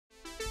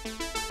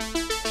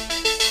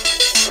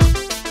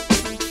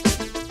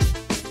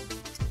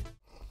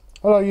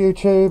Hello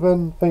YouTube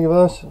and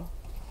Thingiverse.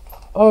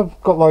 I've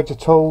got loads of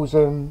tools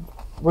and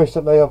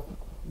recently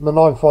my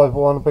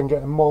 951 I've been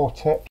getting more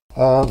tips.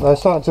 They're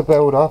starting to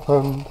build up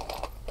and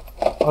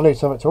I need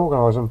something to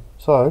organise them.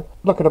 So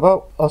looking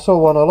about, I saw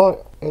one I like.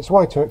 It's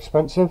way too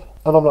expensive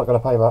and I'm not going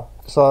to pay that.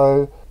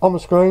 So on the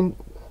screen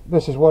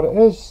this is what it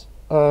is,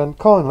 and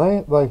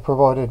kindly they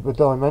provided with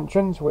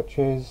dimensions, which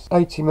is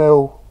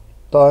 80mm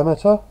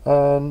diameter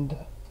and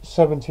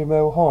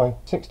 70mm high,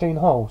 16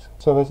 holes.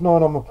 So there's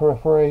 9 on the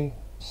periphery,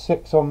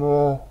 6 on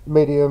the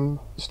medium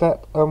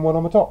step and 1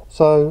 on the top.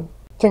 So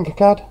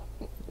Tinkercad,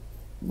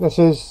 this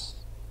is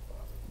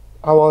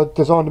how I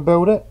designed and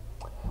build it,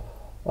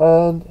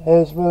 and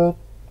here's the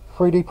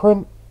 3D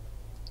print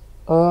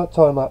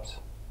time lapse.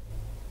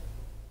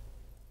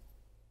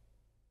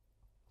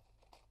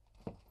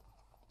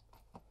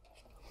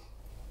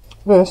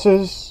 This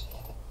is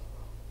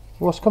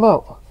what's come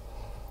out.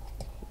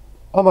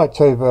 I made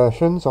 2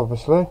 versions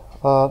obviously.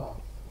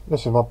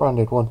 This is my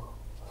branded one,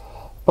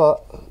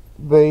 but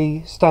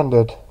the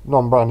standard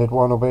non-branded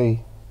one will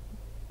be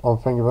on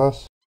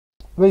Thingiverse.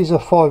 These are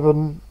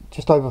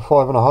just over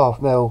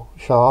 5.5mm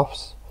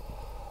shafts.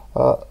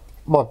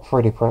 My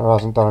 3D printer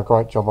hasn't done a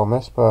great job on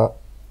this, but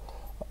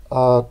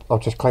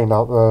I've just cleaned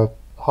out the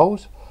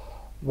holes.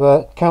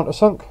 They're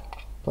countersunk,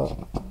 but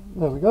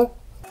there we go.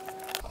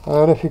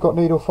 And if you've got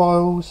needle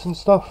files and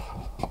stuff,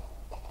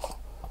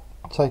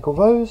 take all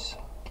those.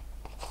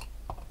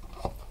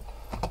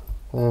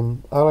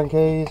 And Allen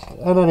keys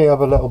and any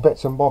other little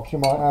bits and bobs you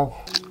might have.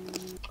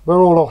 They're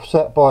all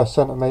offset by 1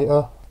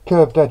 centimetre,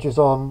 curved edges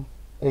on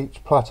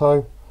each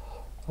plateau.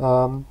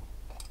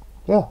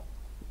 Yeah,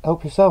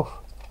 help yourself.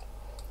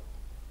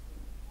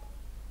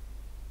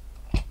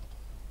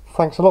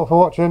 Thanks a lot for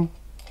watching.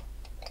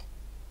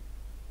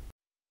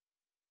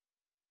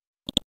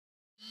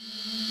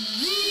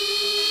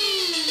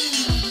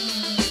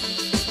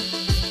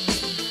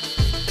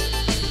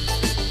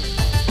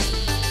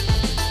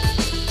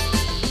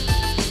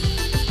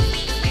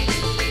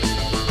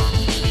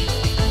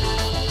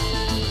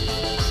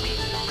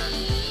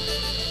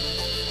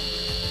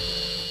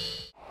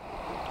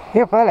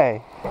 Here,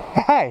 Pele.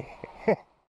 Hey.